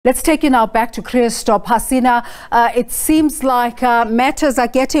Let's take you now back to Krugersdorp. Hasina, it seems like matters are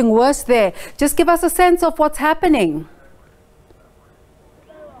getting worse there. Just give us a sense of what's happening.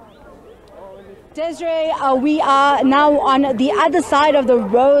 Desiree, we are now on the other side of the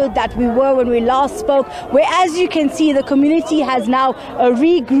road that we were when we last spoke, where, as you can see, the community has now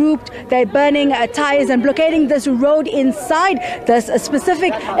regrouped. They're burning tires and blockading this road inside this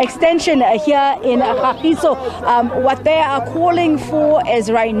specific extension here in Kagiso. What they are calling for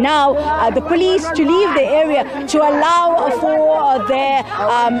is right now the police to leave the area to allow for their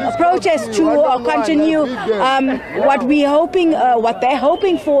protest to continue. What they're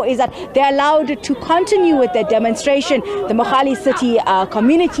hoping for is that they're allowed to continue with their demonstration. The Mogale City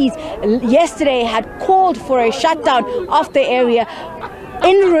communities yesterday had called for a shutdown of the area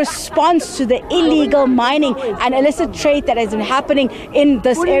in response to the illegal mining and illicit trade that has been happening in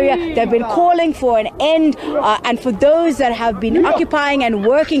this area. They've been calling for an end and for those that have been occupying and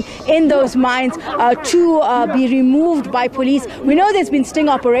working in those mines to be removed by police. We know there's been sting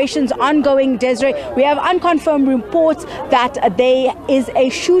operations ongoing, Desiree. We have unconfirmed reports that there is a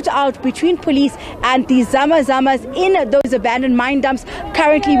shootout between police and the Zamas in those abandoned mine dumps.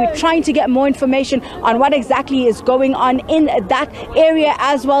 Currently, we're trying to get more information on what exactly is going on in that area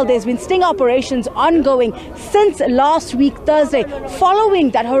as well. There's been sting operations ongoing since last week, Thursday,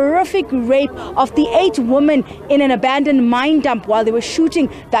 following that horrific rape of the 8 women in an abandoned mine dump while they were shooting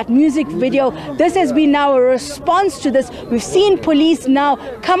that music video. This has been now a response to this. We've seen police now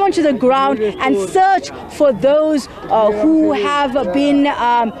come onto the ground and search for those who have been,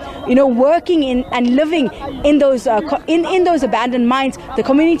 working in and living in those in those abandoned mines. The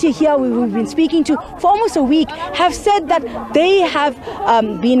community here we've been speaking to for almost a week have said that they have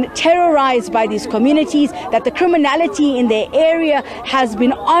been terrorized by these communities, that the criminality in their area has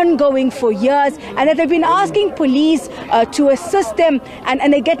been ongoing for years, and that they've been asking police to assist them,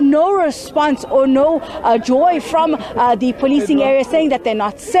 and they get no response or no joy from the policing area, saying that they're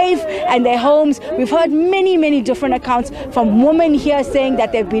not safe and their homes. We've heard many different accounts from women here saying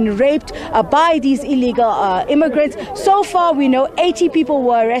that they've been raped by these illegal immigrants. So far, we know 80 people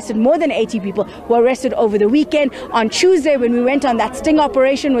were arrested, more than 80 people were arrested over the weekend. On Tuesday, when we went on that sting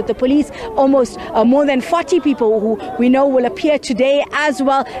operation with the police, almost more than 40 people who we know will appear today as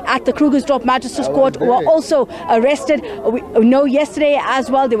well at the Krugersdorp Magistrates Court were also arrested. We know yesterday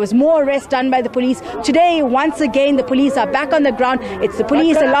as well there was more arrests done by the police. Today, once again, the police are back on the ground. It's the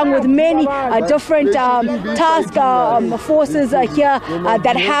police along with many different task forces here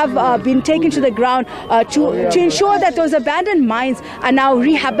that have been taken to the ground to ensure that those abandoned mines are now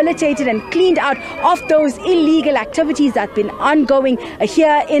rehabilitated and cleaned out of those illegal activities that have been ongoing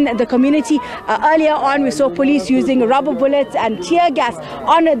here in the community. Earlier on, we saw police using rubber bullets and tear gas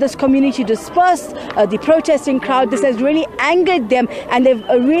on this community to disperse the protesting crowd. This has really angered them, and they've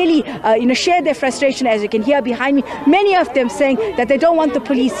really shared their frustration, as you can hear behind me. Many of them saying that they don't want the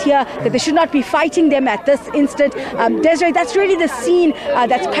police here, that they should not be fighting them at this instant. Desiree, that's really the scene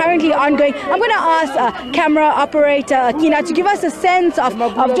that's currently ongoing. I'm going to ask camera operator Tina to give us a sense of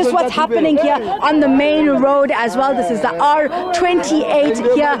just what's happening here on the main road as well. This is the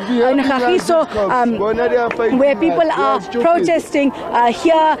R28 here in Kagiso, where people are protesting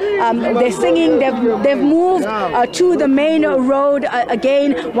here. They're singing. They've moved to the main road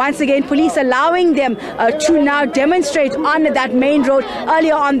again. Once again, police allowing them to now demonstrate on that main road.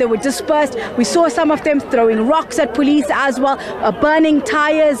 Earlier on, they were dispersed. We saw some of them throwing rocks at police as well, burning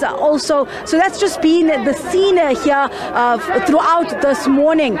tires also. So that's just been the scene here throughout this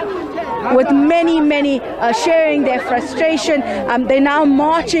morning, with many sharing their frustration. They're now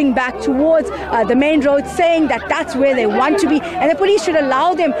marching back towards the main road, saying that that's where they want to be, and the police should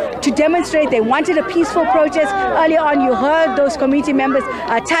allow them to demonstrate. They wanted a peaceful protest. Earlier on, you heard those community members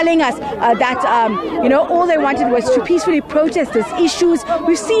telling us that all they wanted was to peacefully protest these issues.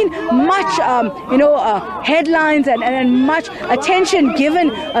 We've seen much headlines and much attention given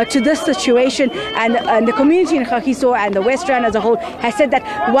to this situation, and the community in Kagiso and the West Rand as a whole has said that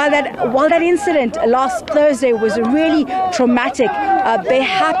while that incident last Thursday was really traumatic, they're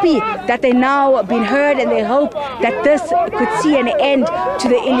happy that they've now been heard, and they hope that this could see an end to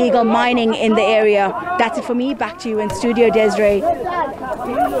the illegal mining in the area. That's it for me. Back to you in studio, Desiree.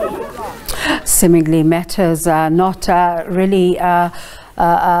 Seemingly matters are not really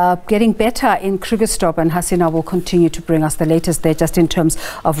getting better in Krugersdorp, and Hasina will continue to bring us the latest there just in terms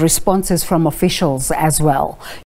of responses from officials as well.